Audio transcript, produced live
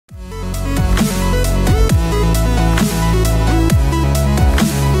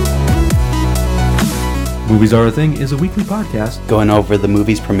Movies Are a Thing is a weekly podcast going over the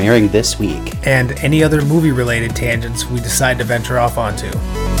movies premiering this week. And any other movie-related tangents we decide to venture off onto.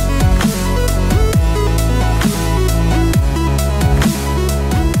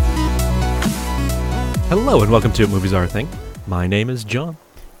 Hello and welcome to Movies Are a Thing. My name is John.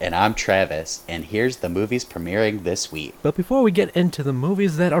 And I'm Travis, and here's the movies premiering this week. But before we get into the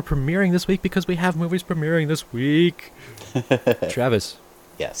movies that are premiering this week, because we have movies premiering this week, Travis.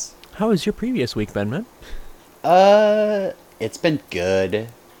 Yes. How has your previous week been, man? It's been good.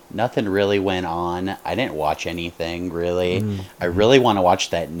 Nothing really went on. I didn't watch anything, really. I really want to watch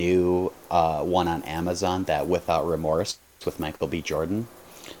that new one on Amazon, that Without Remorse, with Michael B. Jordan.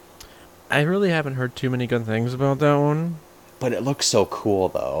 I really haven't heard too many good things about that one. But it looks so cool,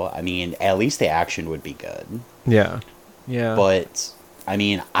 though. I mean, at least the action would be good. Yeah. But, I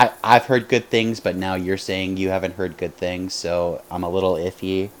mean, I've heard good things, but now you're saying you haven't heard good things, so I'm a little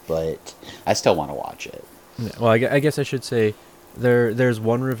iffy, but I still want to watch it. Yeah, well, I guess I should say there's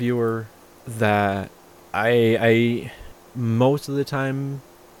one reviewer that I most of the time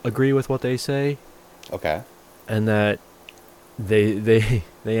agree with what they say. Okay. And that they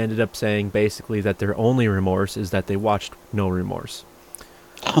ended up saying basically that their only remorse is that they watched No Remorse.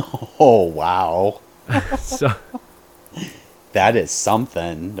 Oh, wow. So that is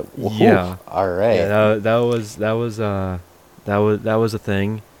something. Ooh, yeah. All right. Yeah, that was a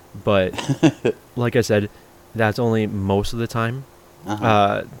thing, but like I said, that's only most of the time.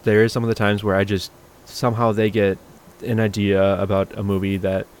 There is some of the times where I just somehow they get an idea about a movie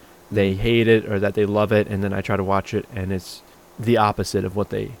that they hate it or that they love it, and then I try to watch it and it's the opposite of what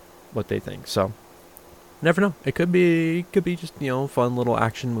they think. So never know. It could be just, fun little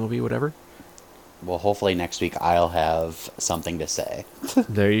action movie, whatever. Well, hopefully next week I'll have something to say.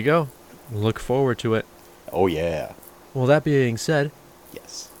 There you go. Look forward to it. Oh yeah. Well, that being said,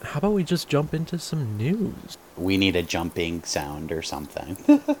 yes. How about we just jump into some news? We need a jumping sound or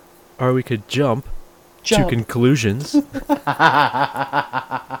something. Or we could jump to conclusions.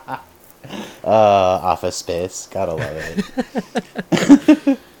 Office Space. Gotta love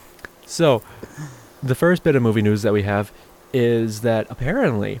it. So, the first bit of movie news that we have is that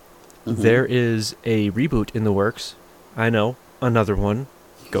apparently there is a reboot in the works. I know, another one.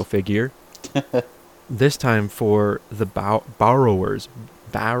 Go figure. This time for the Borrowers.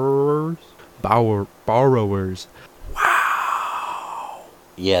 Borrowers. Wow.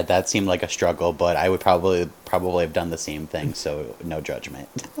 Yeah, that seemed like a struggle, but I would probably have done the same thing, so no judgment.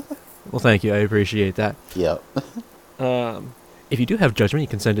 Well, thank you. I appreciate that. Yep. If you do have judgment, you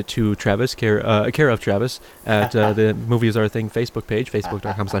can send it to Travis, care of Travis, at the Movies Are a Thing Facebook page,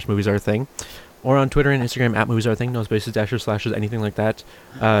 facebook.com/Movies Are a Thing, or on Twitter and Instagram at Movies Are a Thing, no spaces, dashes, slashes, anything like that.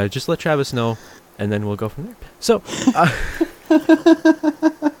 Just let Travis know, and then we'll go from there. So,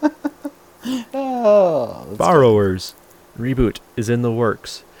 Borrowers reboot is in the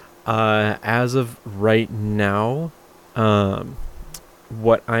works. As of right now,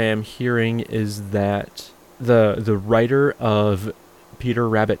 what I am hearing is that the writer of Peter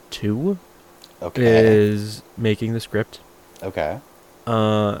Rabbit 2 is making the script. Okay.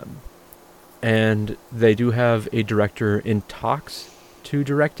 And they do have a director in talks to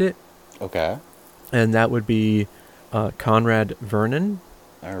direct it. Okay. And that would be Conrad Vernon.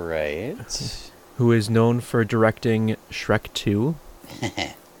 All right. Who is known for directing Shrek 2,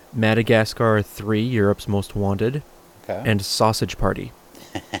 Madagascar 3, Europe's Most Wanted, and Sausage Party.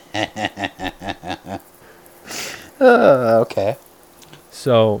 Okay.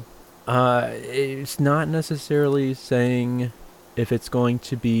 So, it's not necessarily saying if it's going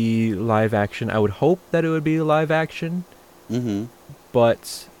to be live action. I would hope that it would be live action. Mm-hmm.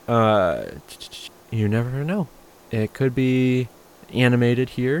 But, you never know. It could be animated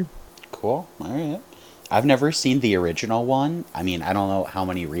here. Cool. All right. I've never seen the original one. I mean, I don't know how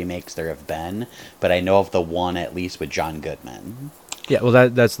many remakes there have been, but I know of the one at least with John Goodman. Yeah, well,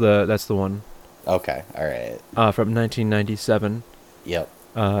 that's the one. Okay, all right. From 1997. Yep.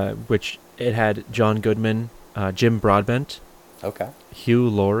 Which it had John Goodman, Jim Broadbent. Okay. Hugh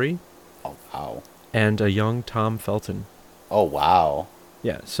Laurie. Oh wow. And a young Tom Felton. Oh wow.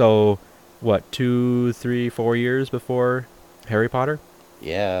 Yeah. So, what? 2, 3, 4 years before Harry Potter?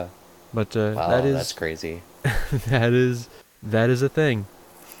 Yeah. But wow, that's crazy. that is a thing.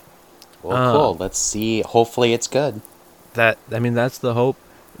 Well, cool. Let's see. Hopefully, it's good. That's the hope.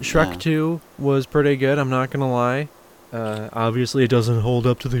 Shrek 2 was pretty good, I'm not gonna lie. Obviously, it doesn't hold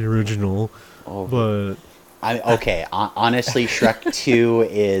up to the original, but... Honestly, Shrek 2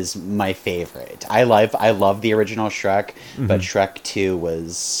 is my favorite. I love the original Shrek, but Shrek 2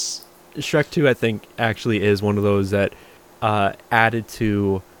 was... Shrek 2, I think, actually is one of those that added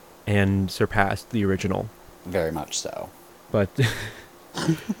to and surpassed the original. Very much so. But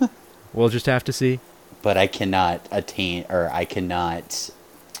we'll just have to see. But I cannot attain, or I cannot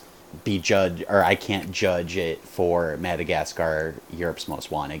be judged, or I can't judge it for Madagascar, Europe's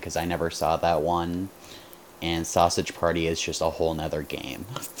Most Wanted, because I never saw that one. And Sausage Party is just a whole nother game.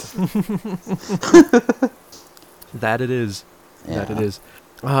 That it is. That it Yeah. is.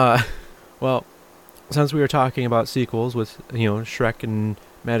 Well, since we were talking about sequels with, Shrek and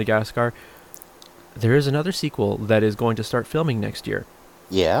Madagascar, there is another sequel that is going to start filming next year.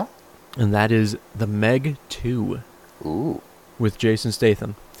 Yeah? And that is The Meg 2 Ooh. with Jason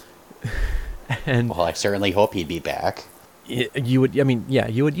Statham. And Well, I certainly hope he'd be back. you would,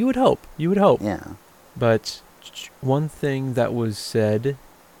 you would hope. You would hope. Yeah. But one thing that was said,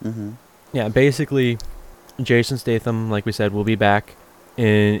 Mm-hmm. yeah, basically, Jason Statham, like we said, will be back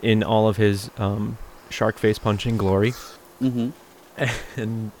in all of his shark face punching glory. Mm-hmm.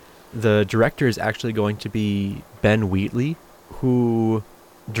 And the director is actually going to be Ben Wheatley, who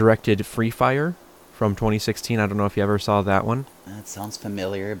directed Free Fire from 2016. I don't know if you ever saw that one. That sounds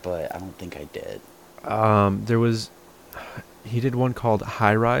familiar, but I don't think I did. He did one called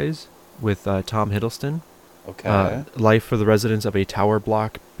High Rise with Tom Hiddleston. Okay. Life for the residents of a tower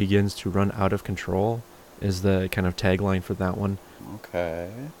block begins to run out of control is the kind of tagline for that one.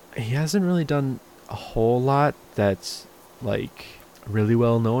 Okay. He hasn't really done a whole lot that's like really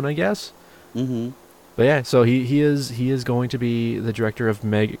well known, I guess. Mm-hmm. But yeah, so he is going to be the director of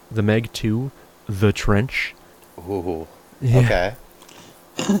The Meg 2, The Trench. Ooh. Yeah.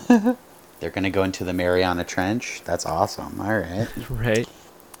 Okay. They're going to go into the Mariana Trench. That's awesome. All right. Right.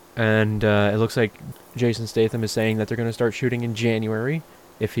 And it looks like Jason Statham is saying that they're going to start shooting in January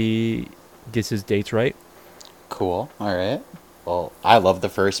if he gets his dates right. Cool. All right. Well, I love the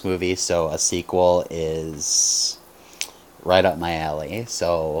first movie, so a sequel is right up my alley.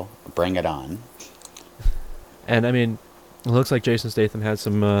 So bring it on. And I mean, it looks like Jason Statham has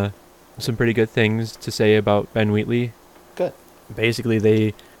some pretty good things to say about Ben Wheatley. Good. Basically,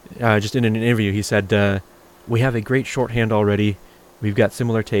 they just in an interview, he said, "We have a great shorthand already. We've got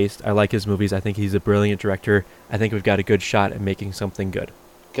similar taste. I like his movies. I think he's a brilliant director. I think we've got a good shot at making something good."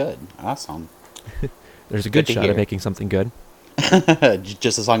 Good. Awesome. There's a Good good to shot hear. at making something good.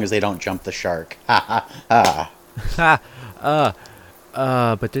 Just as long as they don't jump the shark. Ha ha ha.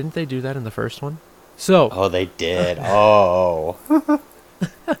 But didn't they do that in the first one? So, Oh, they did. Oh.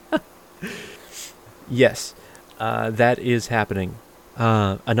 yes, that is happening.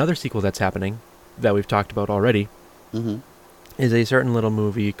 Another sequel that's happening that we've talked about already Mm-hmm. is a certain little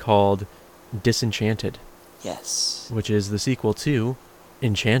movie called Disenchanted, Yes. which is the sequel to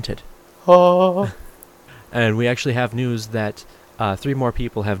Enchanted. Oh. And we actually have news that 3 more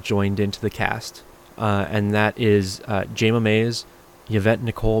people have joined into the cast, and that is Jayma Mays, Yvette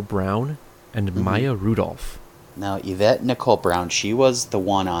Nicole Brown, and Mhm. Maya Rudolph. Now, Yvette Nicole Brown, she was the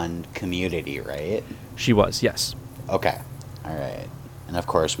one on Community, right? She was, yes. Okay. All right. And of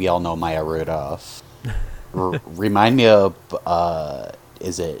course, we all know Maya Rudolph. Remind me of,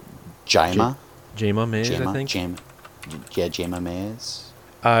 is it Jima? Jayma Mays, I Jama? think. Yeah, Jama Mays.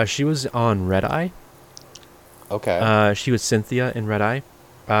 She was on Red Eye. Okay. She was Cynthia in Red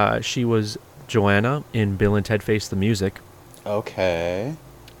Eye. She was Joanna in Bill and Ted Face the Music. Okay.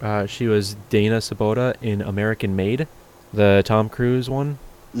 She was Dana Sabota in American Made, the Tom Cruise one.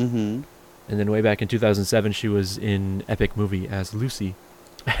 Mm-hmm. And then way back in 2007, she was in Epic Movie as Lucy.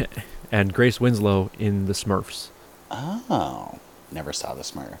 And Grace Winslow in The Smurfs. Oh. Never saw the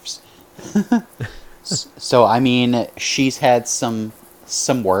Smurfs. So, I mean, she's had some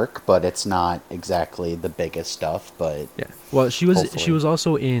work, but it's not exactly the biggest stuff, but Yeah. Well, she Hopefully. was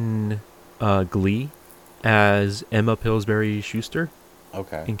also in Glee as Emma Pillsbury Schuster,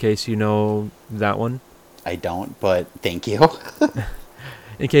 okay. in case you know that one. I don't, but thank you.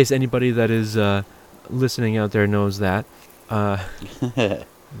 In case anybody that is listening out there knows that.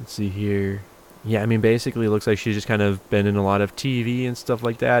 Let's see here. Yeah, I mean, basically, it looks like she's just kind of been in a lot of TV and stuff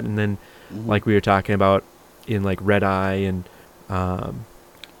like that, and then, Mhm. like we were talking about, in like Red Eye and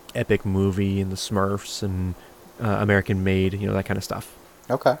Epic Movie and The Smurfs and American Made, that kind of stuff.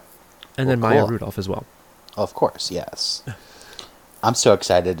 Okay. And Well, then Maya cool. Rudolph as well. Of course, yes. I'm so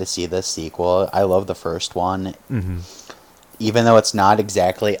excited to see this sequel. I love the first one. Mm-hmm. Even though it's not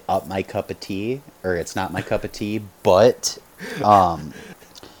exactly up my cup of tea, or it's not my cup of tea, but,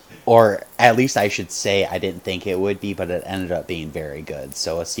 or at least I should say I didn't think it would be, but it ended up being very good.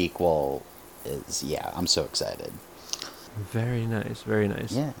 So a sequel is, yeah, I'm so excited. Very nice, very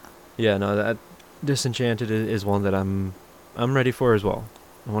nice. Yeah. Yeah, no, that Disenchanted is one that I'm ready for as well.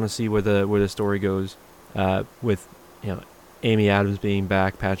 I want to see where the story goes, with Amy Adams being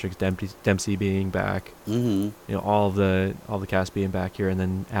back, Patrick Dempsey being back, Mm-hmm. you know, all the cast being back here, and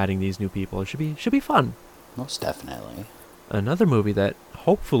then adding these new people. It should be fun. Most definitely. Another movie that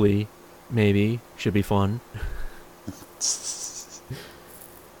hopefully maybe should be fun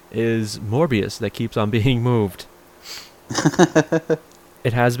is Morbius, that keeps on being moved.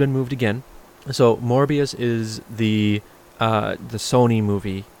 It has been moved again. So Morbius is the Sony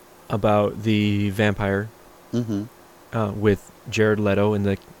movie about the vampire, Mm-hmm. with Jared Leto in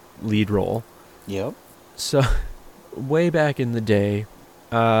the lead role. Yep. So way back in the day,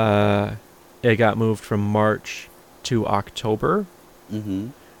 it got moved from March to October, Mm-hmm.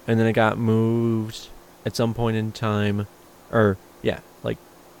 and then it got moved at some point in time, or yeah, like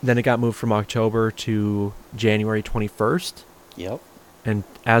then it got moved from October to January 21st. Yep. And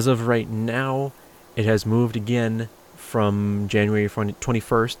as of right now, it has moved again from January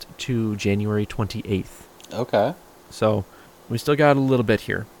 21st to January 28th. Okay. So we still got a little bit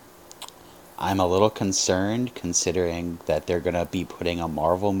here. I'm a little concerned considering that they're going to be putting a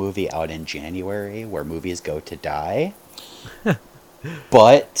Marvel movie out in January where movies go to die.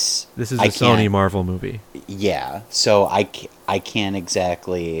 But This is I a Sony can't- Marvel movie. Yeah, so I can't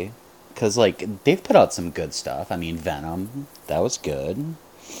exactly, because like they've put out some good stuff. I mean, Venom, that was good.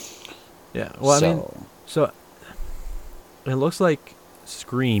 Yeah. Well, so, I mean, so it looks like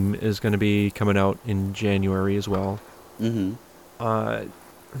Scream is going to be coming out in January as well. mm-hmm.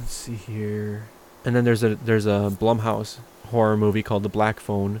 Let's see here. And then there's a Blumhouse horror movie called The Black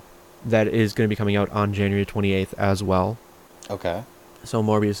Phone that is going to be coming out on January 28th as well. Okay. So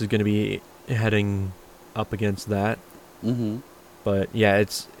Morbius is going to be heading up against that. Mm-hmm. But yeah,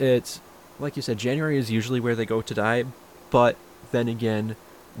 it's like you said, January is usually where they go to die. But then again,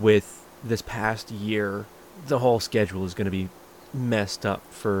 with this past year, the whole schedule is going to be messed up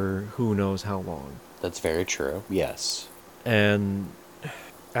for who knows how long. That's very true. Yes. And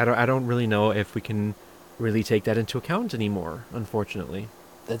I don't really know if we can really take that into account anymore, unfortunately.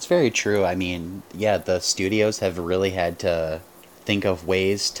 That's very true. I mean, yeah, the studios have really had to think of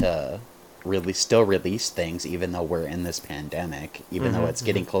ways to really still release things even though we're in this pandemic, even though it's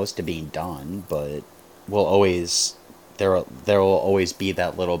getting close to being done, but we'll always there will always be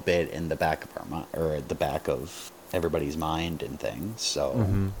that little bit in the back of our mind, or the back of everybody's mind and things.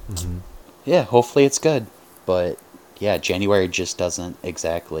 So yeah, hopefully it's good. But yeah, January just doesn't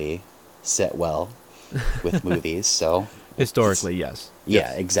exactly sit well with movies, so Historically, yes.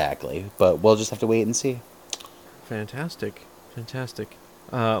 yeah, exactly. But we'll just have to wait and see. Fantastic.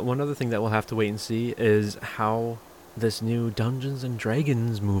 One other thing that we'll have to wait and see is how this new Dungeons and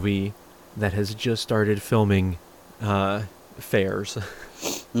Dragons movie that has just started filming fares.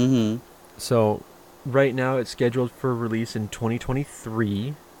 Mm-hmm. So right now it's scheduled for release in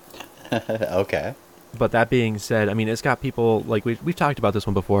 2023. Okay. But that being said, I mean, it's got people, like we've talked about this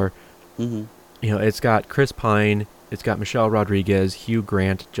one before. Mm-hmm. You know, it's got Chris Pine, it's got Michelle Rodriguez, Hugh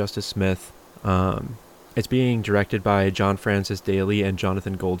Grant, Justice Smith. It's being directed by John Francis Daly and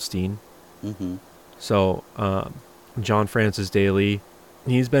Jonathan Goldstein. Mm-hmm. So, John Francis Daly,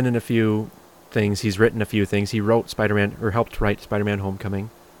 he's been in a few things. He's written a few things. He wrote Spider-Man, or helped write Spider-Man Homecoming.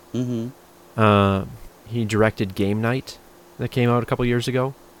 Mm-hmm. He directed Game Night that came out a couple years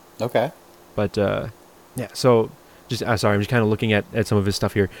ago. Okay. But, yeah, so, just, sorry, I'm just kind of looking at some of his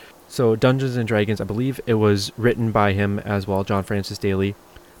stuff here. So, Dungeons and Dragons, I believe it was written by him as well, John Francis Daly.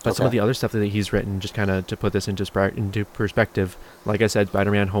 But some of Okay. the other stuff that he's written, just kind of to put this into perspective, like I said,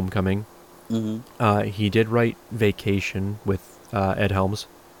 Spider-Man Homecoming. Mm-hmm. He did write Vacation with Ed Helms.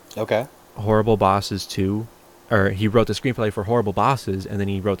 Okay. Horrible Bosses 2. Or he wrote the screenplay for Horrible Bosses, and then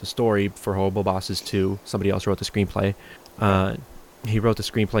he wrote the story for Horrible Bosses 2. Somebody else wrote the screenplay. He wrote the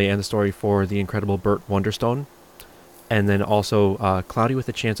screenplay and the story for The Incredible Burt Wonderstone. And then also Cloudy with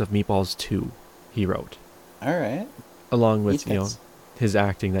a Chance of Meatballs 2 he wrote. All right. Along with, He's got his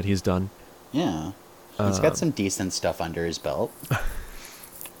acting that he's done. Yeah. He's got some decent stuff under his belt.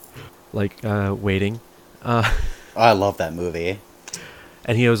 Like Waiting. Oh, I love that movie.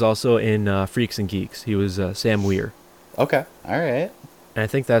 And he was also in Freaks and Geeks. He was Sam Weir. Okay. All right. And I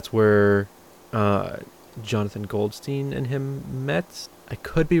think that's where Jonathan Goldstein and him met. I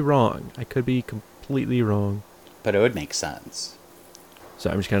could be wrong. I could be completely wrong. But it would make sense. So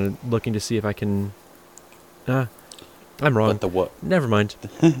I'm just kind of looking to see if I can... I'm wrong. But the what? Never mind.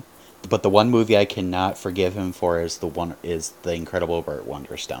 But the one movie I cannot forgive him for is The Incredible Burt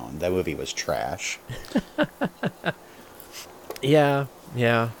Wonderstone. That movie was trash. Yeah.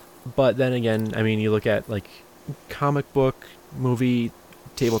 But then again, I mean, you look at, like, comic book movie,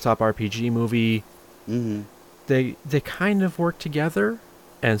 tabletop RPG movie, Mm-hmm. they kind of work together,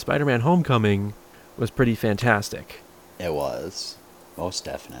 and Spider-Man Homecoming was pretty fantastic. It was. Most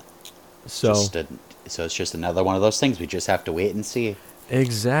definite. So So it's just another one of those things. We just have to wait and see.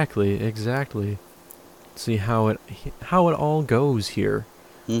 exactly. See how it all goes here.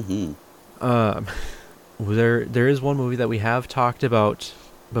 Mm-hmm. Um, there is one movie that we have talked about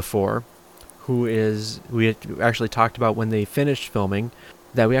before, we had actually talked about when they finished filming,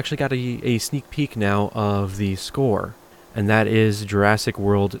 that we actually got a sneak peek now of the score, and that is Jurassic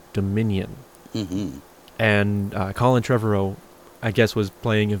World Dominion. Mm-hmm. And Colin Trevorrow, I guess, was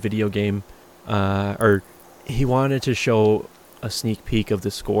playing a video game, or he wanted to show a sneak peek of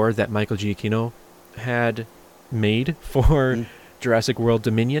the score that Michael Giacchino had made for Jurassic World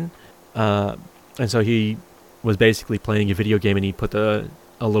Dominion. And so he was basically playing a video game, and he put a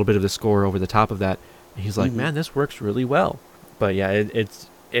little bit of the score over the top of that. And he's like, man, this works really well. But yeah,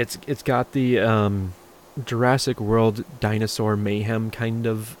 it's got the Jurassic World dinosaur mayhem kind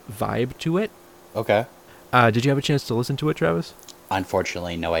of vibe to it. Okay. Did you have a chance to listen to it, Travis?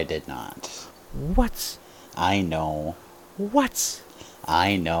 Unfortunately, no, I did not. What? I know. What?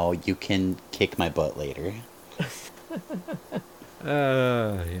 I know. You can kick my butt later.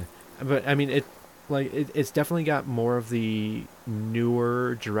 Yeah. But I mean, it's definitely got more of the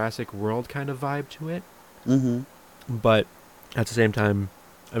newer Jurassic World kind of vibe to it. Mm-hmm. But at the same time,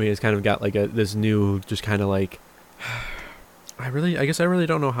 I mean, it's kind of got like this new, just kind of like, I guess I really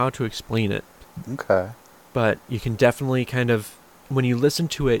don't know how to explain it. Okay. But you can definitely kind of, when you listen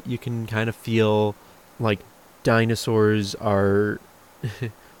to it, you can kind of feel like dinosaurs are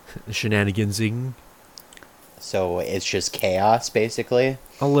shenanigansing. So it's just chaos, basically?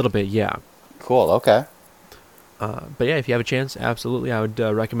 A little bit, yeah. Cool, okay. But yeah, if you have a chance, absolutely, I would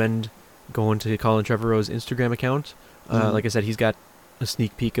recommend going to Colin Trevorrow's Instagram account. Like I said, he's got a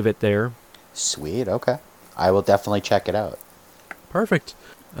sneak peek of it there. Sweet, okay. I will definitely check it out. Perfect.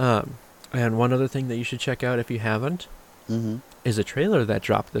 And one other thing that you should check out if you haven't is a trailer that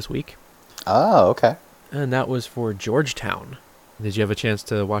dropped this week. Oh, okay. And that was for Georgetown. Did you have a chance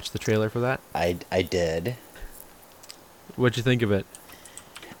to watch the trailer for that? I did. What'd you think of it?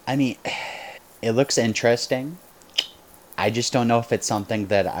 I mean, it looks interesting. I just don't know if it's something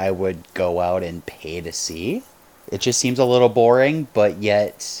that I would go out and pay to see. It just seems a little boring, but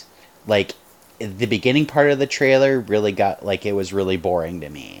yet, like, the beginning part of the trailer really got, like, it was really boring to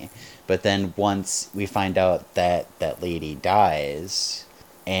me. But then once we find out that that lady dies,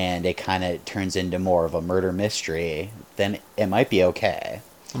 and it kind of turns into more of a murder mystery, then it might be okay.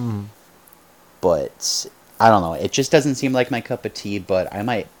 But I don't know. It just doesn't seem like my cup of tea, but I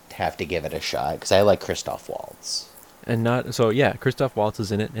might have to give it a shot because I like Christoph Waltz. And Christoph Waltz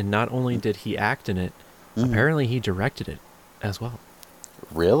is in it, and not only did he act in it, apparently he directed it as well.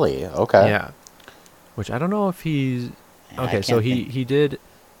 Really? Okay. Yeah. Which I don't know if he's Man, okay. So he did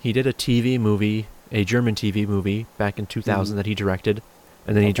a TV movie, a German TV movie back in 2000 that he directed,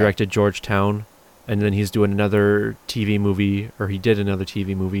 and then he directed Georgetown, and then he's doing another TV movie, or he did another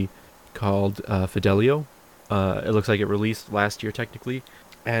TV movie called Fidelio. It looks like it released last year technically,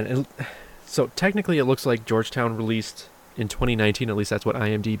 and so technically it looks like Georgetown released in 2019. At least that's what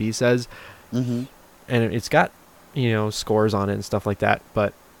IMDb says. And it's got scores on it and stuff like that,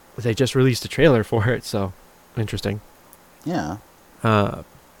 but they just released a trailer for it, so interesting. Yeah.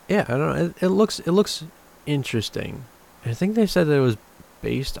 Yeah, I don't know. It looks interesting. I think they said that it was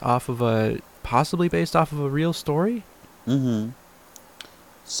possibly based off of a real story.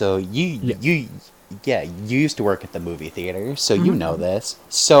 So you used to work at the movie theater, so you know this.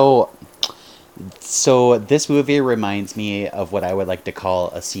 So this movie reminds me of what I would like to call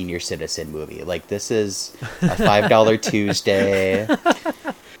a senior citizen movie. Like, this is a $5 Tuesday.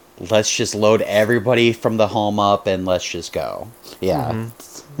 Let's just load everybody from the home up and let's just go. Yeah.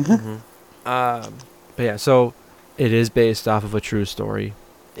 But yeah, so it is based off of a true story.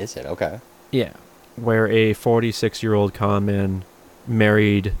 Is it? Okay. Yeah. Where a 46-year-old con man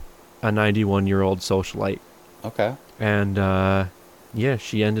married a 91-year-old socialite. Okay. And, yeah,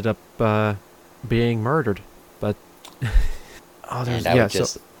 she ended up being murdered. But, I'm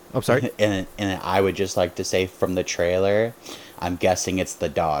sorry? And I would just like to say from the trailer, I'm guessing it's the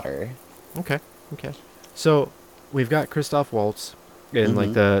daughter. Okay. So, we've got Christoph Waltz in,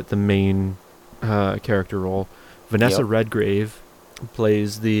 like, the main character role. Vanessa Redgrave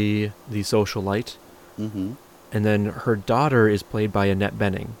plays the socialite. And then her daughter is played by Annette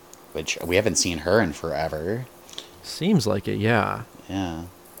Bening. Which we haven't seen her in forever. Seems like it, yeah. Yeah.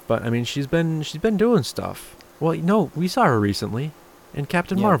 But I mean, she's been doing stuff. Well, no, we saw her recently in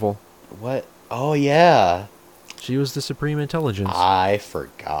Captain Marvel. What? Oh yeah. She was the Supreme Intelligence. I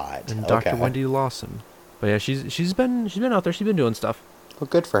forgot. And Dr. Wendy Lawson. But yeah, she's been out there. She's been doing stuff. Well,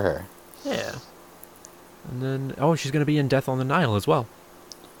 good for her. Yeah. And then, oh, she's going to be in Death on the Nile as well,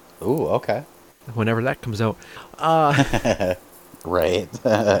 Ooh, okay. whenever that comes out. Right.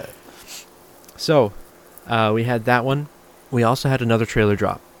 So, we had that one. We also had another trailer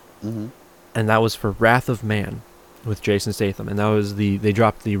drop. Mm-hmm. And that was for Wrath of Man with Jason Statham. And that was they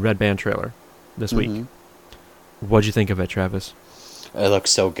dropped the Red Band trailer this week. What'd you think of it, Travis? It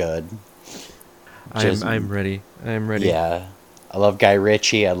looks so good. I'm ready. I'm ready. Yeah. I love Guy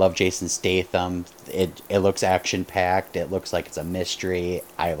Ritchie. I love Jason Statham. It looks action-packed. It looks like it's a mystery.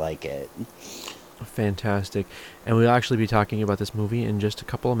 I like it. Fantastic. And we'll actually be talking about this movie in just a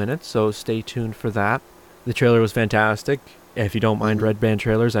couple of minutes, so stay tuned for that. The trailer was fantastic. If you don't mind Red Band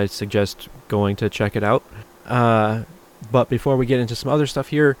trailers, I suggest going to check it out. But before we get into some other stuff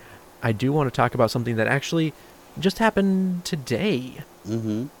here, I do want to talk about something that actually just happened today,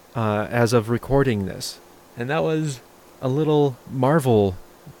 as of recording this. And that was a little Marvel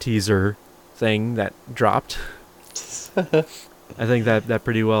teaser thing that dropped. I think that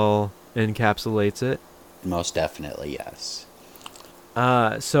pretty well encapsulates it. Most definitely, yes.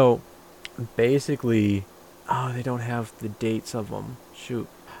 So basically, they don't have the dates of them. Shoot.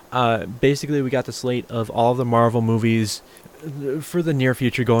 Basically, we got the slate of all the Marvel movies for the near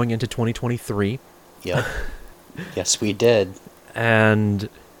future going into 2023. Yep. Yes, we did. And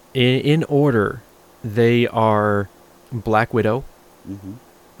in order, they are Black Widow,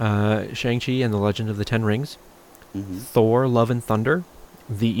 Shang-Chi and the Legend of the Ten Rings, Thor, Love and Thunder,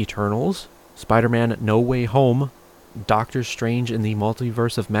 The Eternals, Spider-Man No Way Home, Doctor Strange in the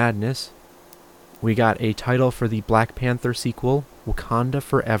Multiverse of Madness. We got a title for the Black Panther sequel, Wakanda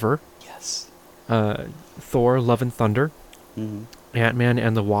Forever. Yes. Thor, Love and Thunder, Ant-Man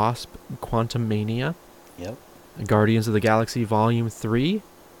and the Wasp, Quantumania, Yep. Guardians of the Galaxy Volume 3,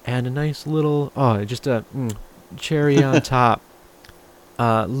 and a nice little, just a cherry on top,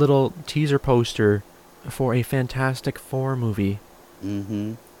 little teaser poster for a Fantastic Four movie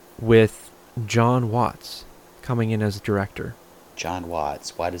with John Watts coming in as director. John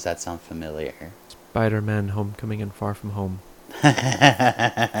Watts. Why does that sound familiar? Spider-Man Homecoming and Far From Home. Okay.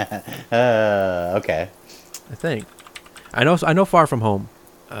 I think. I know Far From Home.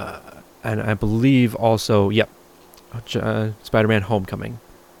 And I believe also, Spider-Man Homecoming.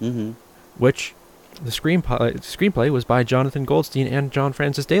 Which the screenplay was by Jonathan Goldstein and John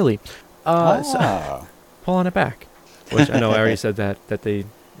Francis Daley. So, pulling it back. Which I know I already said that they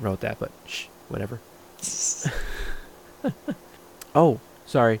wrote that, but whatever. Oh,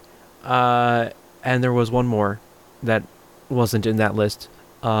 sorry. And there was one more that wasn't in that list.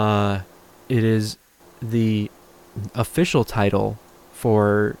 It is the official title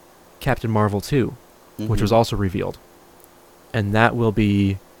for Captain Marvel 2, which was also revealed. And that will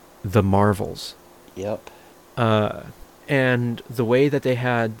be The Marvels. Yep. And the way that they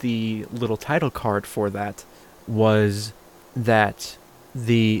had the little title card for that was that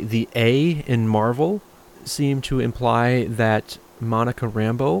the A in Marvel seemed to imply that Monica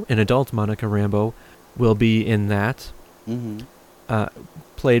Rambeau, an adult Monica Rambeau, will be in that.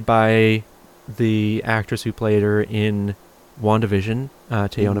 Played by the actress who played her in WandaVision,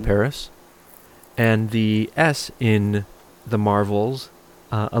 Teyonah Parris. And the S in the Marvels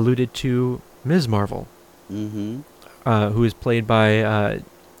alluded to Ms. Marvel, who is played by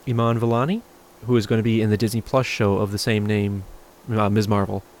Iman Vellani, who is going to be in the Disney Plus show of the same name, Ms.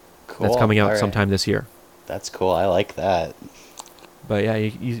 Marvel. Cool. That's coming out sometime this year. That's cool. I like that. But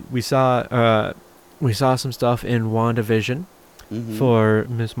yeah, we saw some stuff in WandaVision for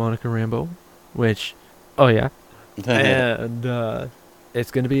Miss Monica Rambeau, which, and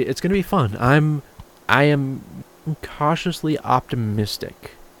it's gonna be fun. I am cautiously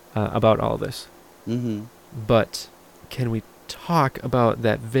optimistic about all this. But can we talk about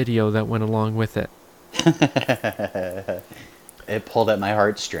that video that went along with it? It pulled at my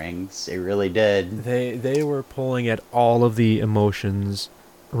heartstrings. It really did. They were pulling at all of the emotions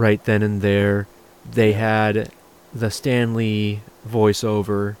right then and there. They had the Stan Lee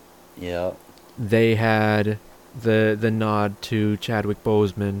voiceover. Yep. They had the nod to Chadwick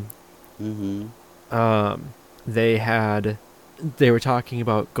Boseman. They were talking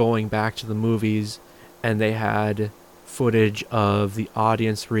about going back to the movies, and they had footage of the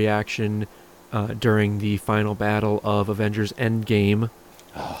audience reaction during the final battle of Avengers Endgame.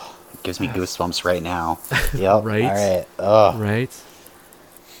 Oh, it gives me goosebumps right now. Yep. Right? All right. Ugh. Right?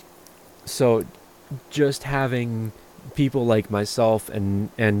 So, just having people like myself and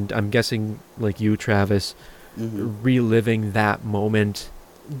I'm guessing like you, Travis, reliving that moment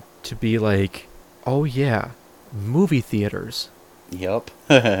to be like, oh yeah, movie theaters. Yep.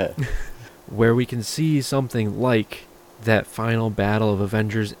 Where we can see something like that final battle of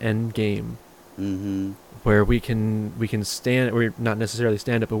Avengers Endgame. where we can stand, or not necessarily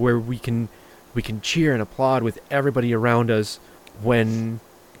stand up, but where we can cheer and applaud with everybody around us when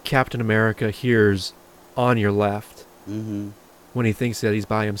Captain America hears "on your left," when he thinks that he's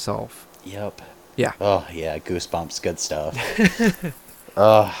by himself. Yep. Yeah. Oh yeah, goosebumps, good stuff.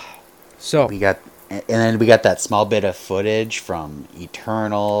 Oh, So and then we got that small bit of footage from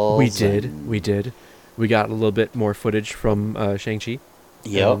Eternals. we did. We got a little bit more footage from Shang-Chi.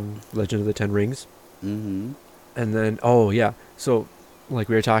 Yep. Legend of the Ten Rings. Mm-hmm. And then, oh yeah, so like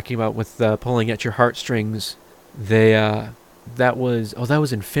we were talking about with pulling at your heartstrings, that was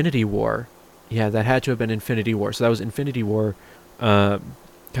Infinity War. Yeah, that had to have been Infinity War. So that was Infinity War, kind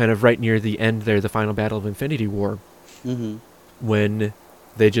of right near the end there, the final battle of Infinity War, when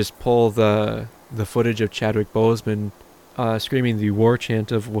they just pull the footage of Chadwick Boseman screaming the war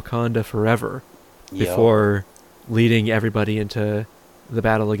chant of Wakanda Forever before leading everybody into the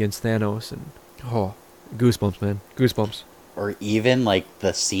battle against Thanos, and goosebumps, man, goosebumps. Or even like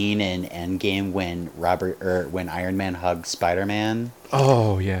the scene in Endgame when when Iron Man hugs Spider-Man.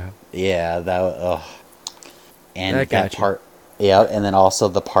 Oh yeah. Yeah, and that part. Yeah, and then also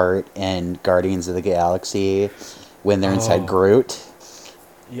the part in Guardians of the Galaxy when they're inside Groot.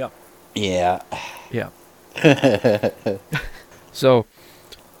 Yep. Yeah. Yeah. So,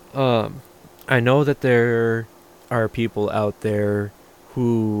 I know that there are people out there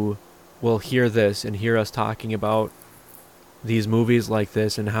who will hear this and hear us talking about these movies like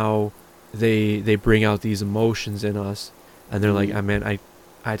this and how they bring out these emotions in us, and they're like,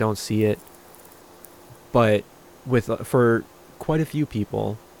 I don't see it. But for quite a few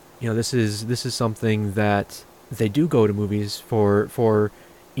people, this is something that they do go to movies for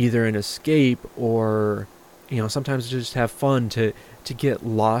either an escape or sometimes just have fun to get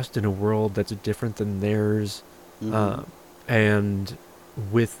lost in a world that's different than theirs. And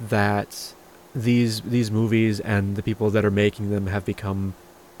with that, these movies and the people that are making them have become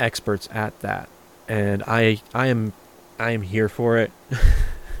experts at that, and I am here for it.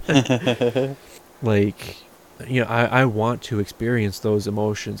 Like, I want to experience those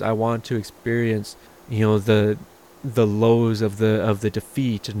emotions. I want to experience the lows of the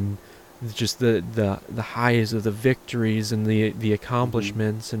defeat, and just the highs of the victories and the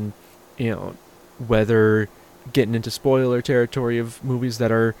accomplishments, and whether getting into spoiler territory of movies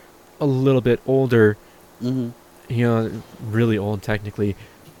that are a little bit older, really old technically,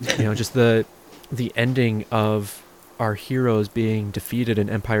 just the ending of our heroes being defeated in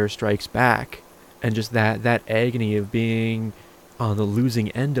Empire Strikes Back, and just that agony of being on the losing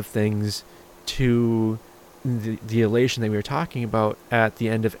end of things, to the elation that we were talking about at the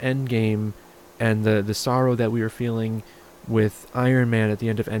end of Endgame, and the sorrow that we were feeling with Iron Man at the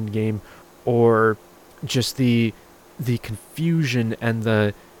end of Endgame, or just the confusion and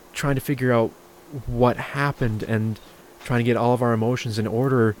the trying to figure out what happened and trying to get all of our emotions in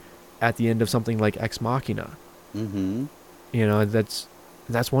order at the end of something like Ex Machina. That's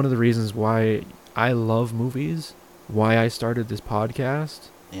one of the reasons why I love movies, why I started this podcast.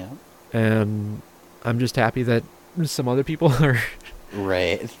 Yeah. And I'm just happy that some other people are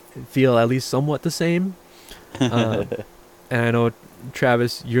feel at least somewhat the same. And I know,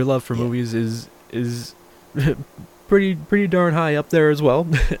 Travis, your love for movies is pretty darn high up there as well.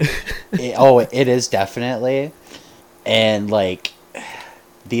 It is definitely. And like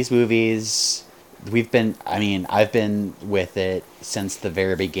these movies, I've been with it since the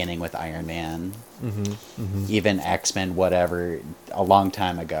very beginning with Iron Man, even X-Men, whatever, a long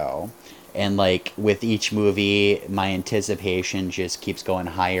time ago. And like with each movie, my anticipation just keeps going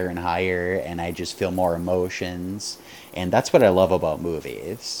higher and higher, and I just feel more emotions. And that's what I love about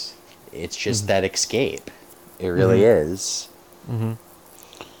movies. It's just that escape. It really is.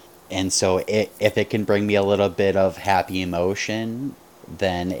 And so if it can bring me a little bit of happy emotion,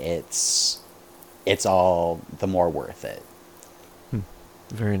 then it's all the more worth it.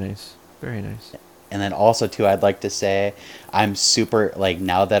 Very nice. Very nice. And then also, too, I'd like to say I'm super, like,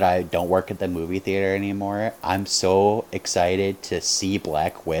 now that I don't work at the movie theater anymore, I'm so excited to see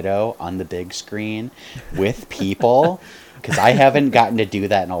Black Widow on the big screen with people, because I haven't gotten to do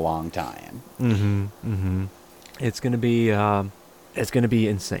that in a long time. It's gonna be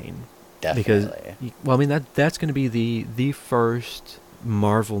insane. Definitely. Because, that's gonna be the first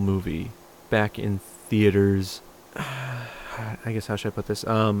Marvel movie back in theaters. I guess, how should I put this?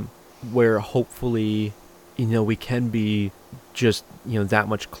 Where hopefully, we can be just, that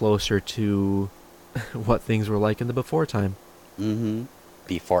much closer to what things were like in the before time.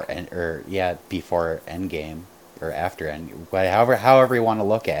 Before Endgame, or after Endgame, however you want to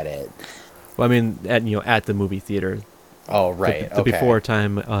look at it. Well, at the movie theater. Oh, right. The before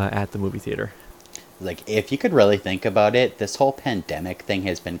time at the movie theater. Like, if you could really think about it, this whole pandemic thing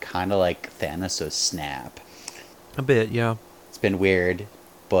has been kind of like Thanos' snap. A bit, yeah. It's been weird,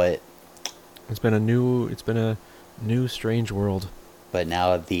 but It's been a new strange world. but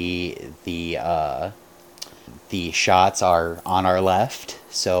now the shots are on our left,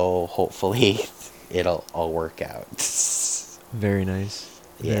 so hopefully it'll all work out. Very nice.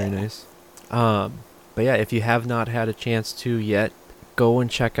 Yeah. Very nice. But yeah, if you have not had a chance to yet, go and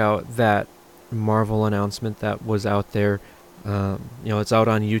check out that Marvel announcement that was out there. It's out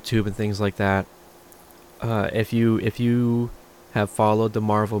on YouTube and things like that. If you have followed the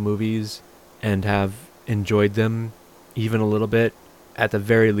Marvel movies and have enjoyed them even a little bit, at the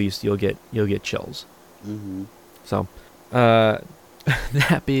very least you'll get chills. Mm-hmm. So,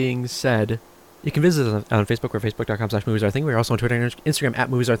 that being said, you can visit us on Facebook. We're facebook.com/moviesaretthing. We're also on Twitter and Instagram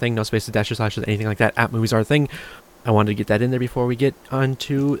 @moviesaretthing. No spaces, dashes, slashes, anything like that. @moviesaretthing. I wanted to get that in there before we get on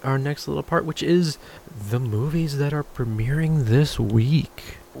to our next little part, which is the movies that are premiering this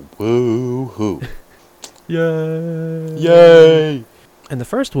week. Woo-hoo. Yay! Yay! And the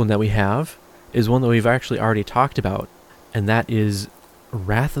first one that we have is one that we've actually already talked about, and that is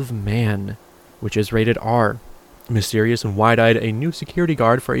Wrath of Man, which is rated R. Mysterious and wide-eyed, a new security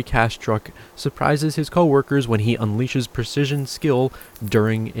guard for a cash truck surprises his co-workers when he unleashes precision skill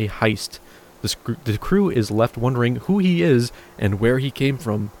during a heist. The crew is left wondering who he is and where he came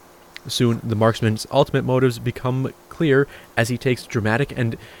from. Soon, the marksman's ultimate motives become clear as he takes dramatic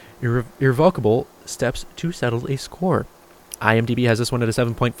and irrevocable steps to settle a score. IMDb has this one at a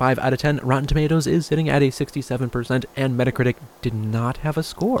 7.5 out of 10. Rotten Tomatoes is sitting at a 67%, and Metacritic did not have a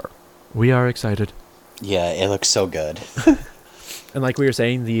score. We are excited. Yeah, it looks so good. And like we were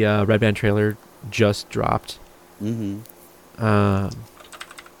saying, the Red Band trailer just dropped. Mm-hmm.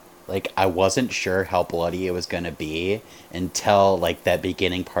 Like, I wasn't sure how bloody it was going to be until, like, that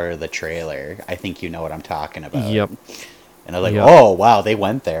beginning part of the trailer. I think you know what I'm talking about. Yep. And I was like, Yep. oh, wow, they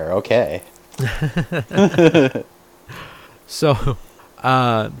went there. Okay. So,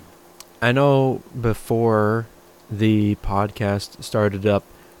 I know before the podcast started up,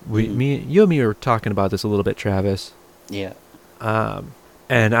 you and me were talking about this a little bit, Travis. Yeah.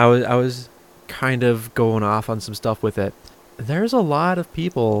 And I was kind of going off on some stuff with it. There's a lot of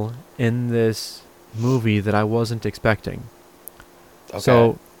people in this movie that I wasn't expecting. Okay.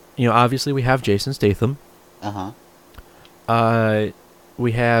 So, obviously we have Jason Statham. Uh-huh.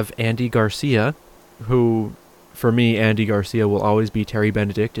 We have Andy Garcia, who, for me, Andy Garcia will always be Terry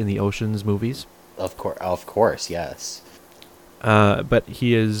Benedict in the Ocean's movies. Of course, yes. But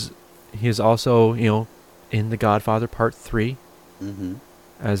he is also, in The Godfather Part 3 Mm-hmm.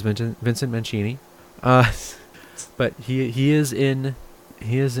 as Vincent Mancini. But he is in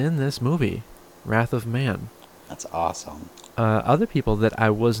this movie, Wrath of Man. That's awesome. Other people that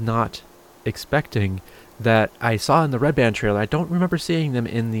I was not expecting that I saw in the Red Band trailer, I don't remember seeing them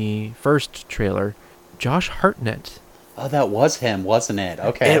in the first trailer. Josh Hartnett. Oh, that was him, wasn't it?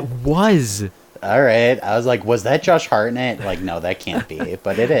 Okay. It was. All right. I was like, was that Josh Hartnett? Like, no, that can't be.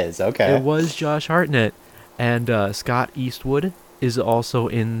 But it is. Okay. It was Josh Hartnett. And Scott Eastwood is also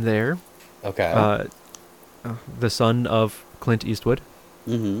in there. Okay. The son of Clint Eastwood.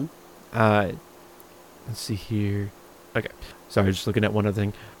 Mm-hmm. Let's see here. Okay. Sorry, just looking at one other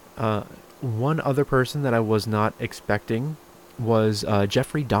thing. One other person that I was not expecting was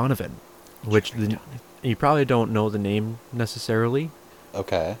Jeffrey Donovan, which you probably don't know the name necessarily,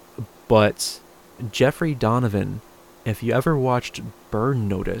 Okay. but Jeffrey Donovan, if you ever watched Burn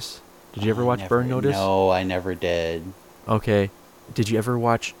Notice, did you ever watch Burn Notice? No, I never did. Okay. Did you ever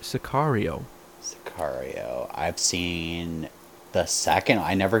watch Sicario? Sicario. I've seen the second.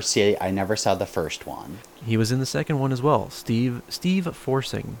 I never saw the first one. He was in the second one as well. Steve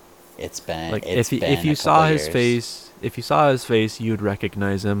Forsing. It's been Like it's been if you a saw couple his years. face, you'd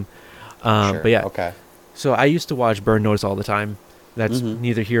recognize him. Sure. But yeah. Okay. So I used to watch Burn Notice all the time. That's Mhm.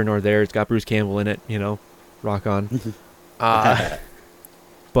 neither here nor there. It's got Bruce Campbell in it, rock on.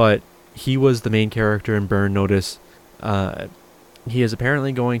 But he was the main character in Burn Notice. He is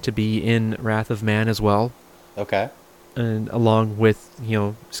apparently going to be in Wrath of Man as well, Okay. and along with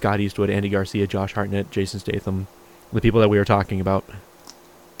Scott Eastwood, Andy Garcia, Josh Hartnett, Jason Statham, the people that we were talking about.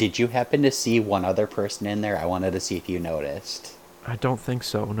 Did you happen to see one other person in there? I wanted to see if you noticed. I don't think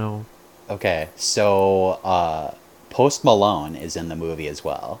so. No. Okay. So, Post Malone is in the movie as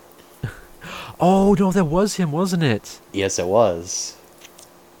well. Oh no, that was him, wasn't it? Yes, it was.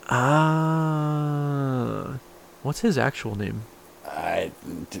 What's his actual name?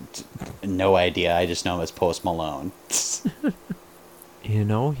 No idea. I just know him as Post Malone.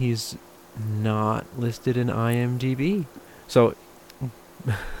 He's not listed in IMDb. So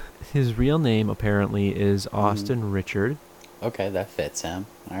His real name apparently is Austin Richard. Okay, that fits him.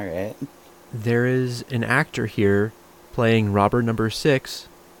 All right. There is an actor here playing Robert Number 6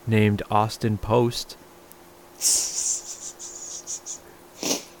 named Austin Post.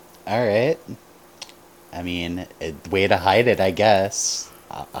 All right. I mean, way to hide it, I guess.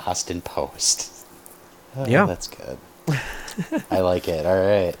 Austin Post. Oh, Yeah. That's good. I like it. All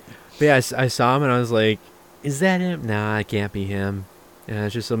right. But yeah, I saw him and I was like, is that him? Nah, it can't be him. Yeah,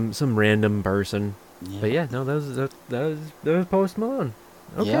 it's just some random person. Yeah. But yeah, no, that was Post Malone.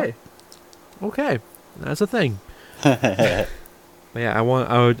 Okay. Yep. Okay. That's a thing. But yeah,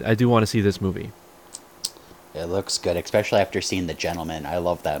 I do want to see this movie. It looks good, especially after seeing The Gentleman. I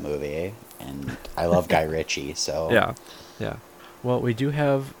love that movie, and I love Guy Ritchie, so... Yeah. Yeah. Well, we do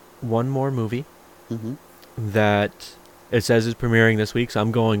have one more movie Mm-hmm. that it says is premiering this week, so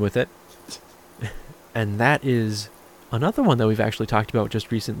I'm going with it. And that is another one that we've actually talked about just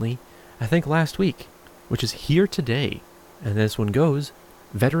recently, I think last week, which is Here Today. And this one goes,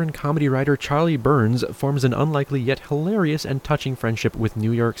 veteran comedy writer Charlie Burns forms an unlikely yet hilarious and touching friendship with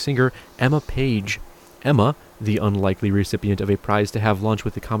New York singer Emma Page. Emma, the unlikely recipient of a prize to have lunch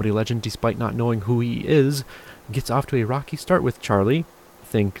with the comedy legend despite not knowing who he is, gets off to a rocky start with Charlie.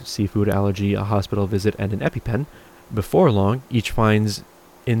 Think seafood allergy, a hospital visit, and an EpiPen. Before long, each finds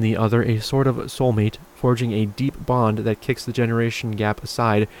in the other a sort of soulmate, forging a deep bond that kicks the generation gap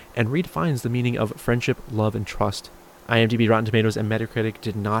aside and redefines the meaning of friendship, love, and trust. IMDb, Rotten Tomatoes, and Metacritic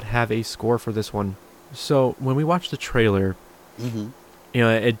did not have a score for this one. So when we watched the trailer, Mm-hmm. you know,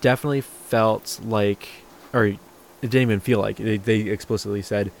 it definitely felt like, or it didn't even feel like, they explicitly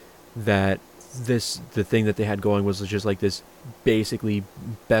said that the thing that they had going was just like this basically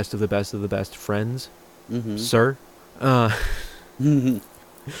best of the best of the best friends, Mm-hmm. sir. Mm-hmm.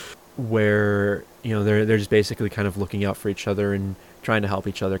 Where, you know, they're just basically kind of looking out for each other and trying to help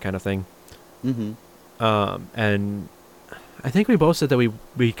each other kind of thing. Mm-hmm. And I think we both said that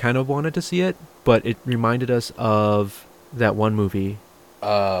we kind of wanted to see it, but it reminded us of that one movie.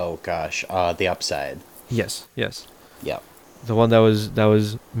 Oh, gosh. The Upside. Yes. Yep. The one that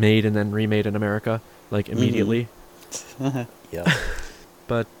was made and then remade in America, like immediately. Yep.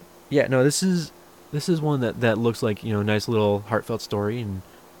 But yeah, no, this is one that looks like, you know, a nice little heartfelt story, and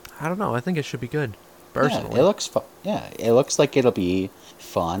I don't know, I think it should be good. Personally. Yeah, it looks fun. Yeah, it looks like it'll be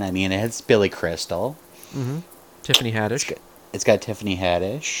fun. I mean, it has Billy Crystal. Mm-hmm. Tiffany Haddish. It's got Tiffany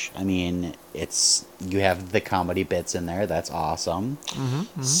Haddish. I mean, you have the comedy bits in there. That's awesome.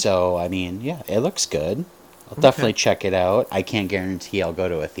 Mm-hmm. So, I mean, yeah, it looks good. I'll Okay. definitely check it out. I can't guarantee I'll go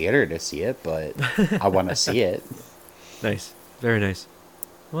to a theater to see it, but I want to see it. Nice. Very nice.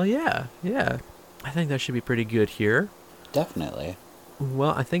 Well, yeah. I think that should be pretty good here. Definitely.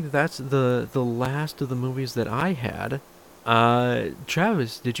 Well, I think that's the last of the movies that I had.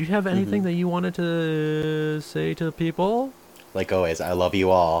 Travis, did you have anything that you wanted to say to people? Like always, I love you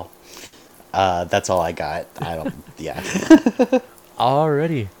all. That's all I got. I don't. Yeah.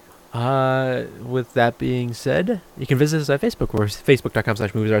 Alrighty. With that being said, you can visit us at Facebook. We're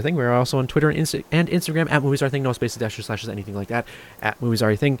facebook.com/moviesareathing. We're also on Twitter and Instagram at moviesareathing. No spaces, dashes, slashes, anything like that. At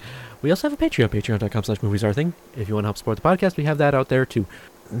moviesareathing. We also have a Patreon, patreon.com/moviesareathing. If you want to help support the podcast, we have that out there too.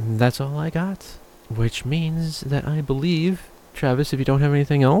 That's all I got. Which means that I believe, Travis, if you don't have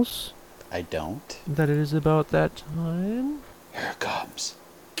anything else, I don't. that it is about that time. Here it comes.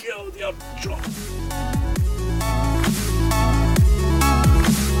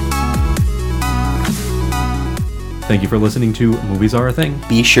 Thank you for listening to Movies Are a Thing.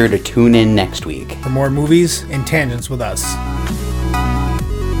 Be sure to tune in next week. For more movies and tangents with us.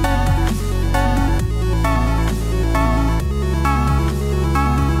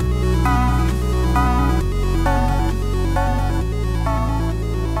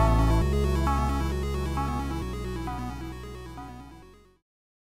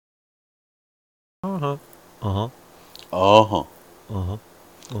 Uh-huh. Uh-huh. Uh-huh. Uh-huh.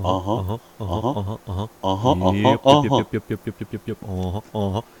 Uh-huh. Uh-huh. Yep, Uh-huh. yep, yep, yep, yep, yep, yep, yep.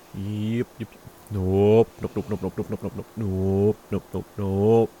 Uh-huh. Yep, yep. Nope. Nope, nope, nope, nope, nope, nope, nope, nope, nope, nope,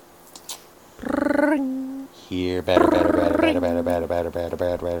 nope. Here, better.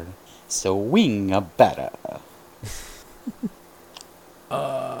 Swing a better.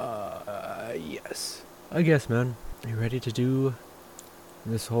 Yes. I guess, man. Are you ready to do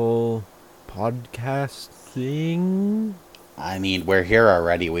this whole podcast thing? I mean, we're here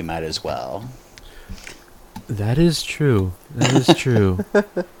already. We might as well. That is true. That is true.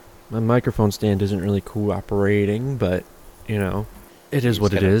 My microphone stand isn't really cooperating, but, you know, it is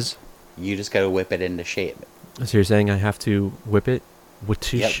what it is. You just gotta whip it into shape. So you're saying I have to whip it?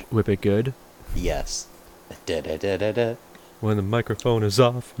 Yep. Whip it good? Yes. Da-da-da-da-da. When the microphone is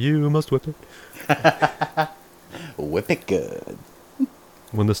off, you must whip it. Whip it good.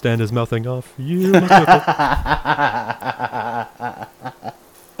 When the stand is mouthing off, you must whip it.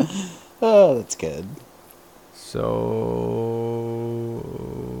 Oh, that's good. So,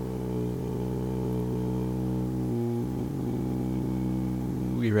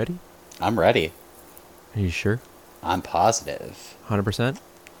 you ready? I'm ready. Are you sure? I'm positive. 100%?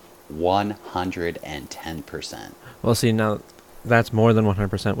 110%. Well, see, now that's more than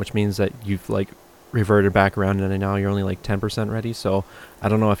 100%, which means that you've like reverted back around and now you're only like 10% ready. So I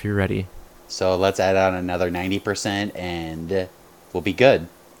don't know if you're ready. So let's add on another 90% and we'll be good.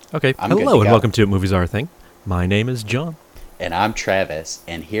 Okay. I'm good Hello to and go. welcome to Movies Are a Thing. My name is John. And I'm Travis,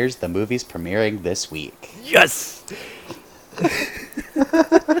 and here's the movies premiering this week. Yes!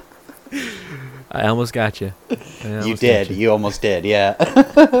 I almost got you. You did. You almost did, yeah.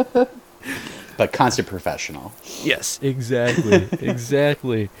 But constant professional. Yes, exactly.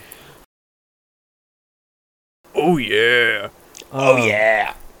 Exactly. Oh, yeah. Oh,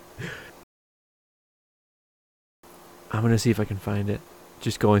 yeah. I'm going to see if I can find it.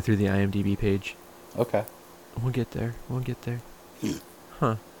 Just going through the IMDb page. Okay. We'll get there.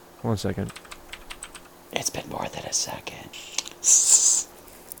 Huh. 1 second. It's been more than a second.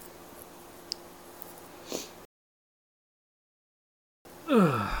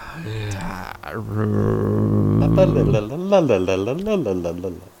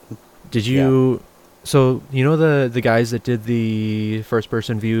 Did you... So, you know the guys that did the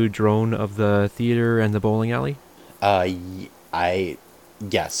first-person view drone of the theater and the bowling alley? Yes,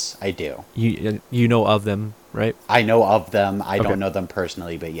 I do. You know of them, right? I know of them. I Okay. don't know them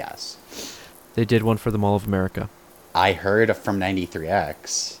personally, but yes. They did one for the Mall of America. I heard from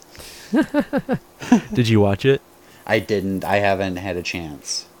 93X. Did you watch it? I didn't. I haven't had a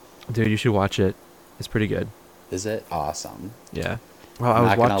chance. Dude, you should watch it. It's pretty good. Is it? Awesome. Yeah. Well, I I'm was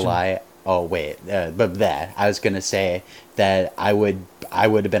not watching... gonna lie. Oh wait, but that I was gonna say that I would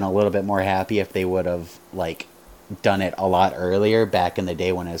have been a little bit more happy if they would have like done it a lot earlier back in the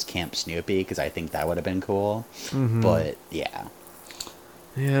day when it was Camp Snoopy, because I think that would have been cool. Mhm. But yeah,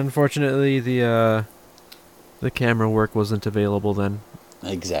 Yeah, unfortunately, the camera work wasn't available then.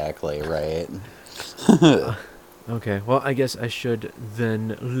 exactly right. Okay, well, I guess I should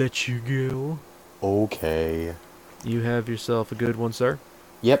then let you go. Okay. You have yourself a good one, sir.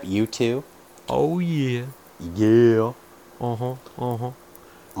 Yep. You too. Oh, yeah. Yeah. Uh-huh, uh-huh.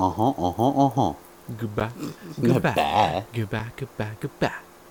 Uh huh. Uh huh. Uh huh. Goodbye. Goodbye. Goodbye, goodbye, goodbye.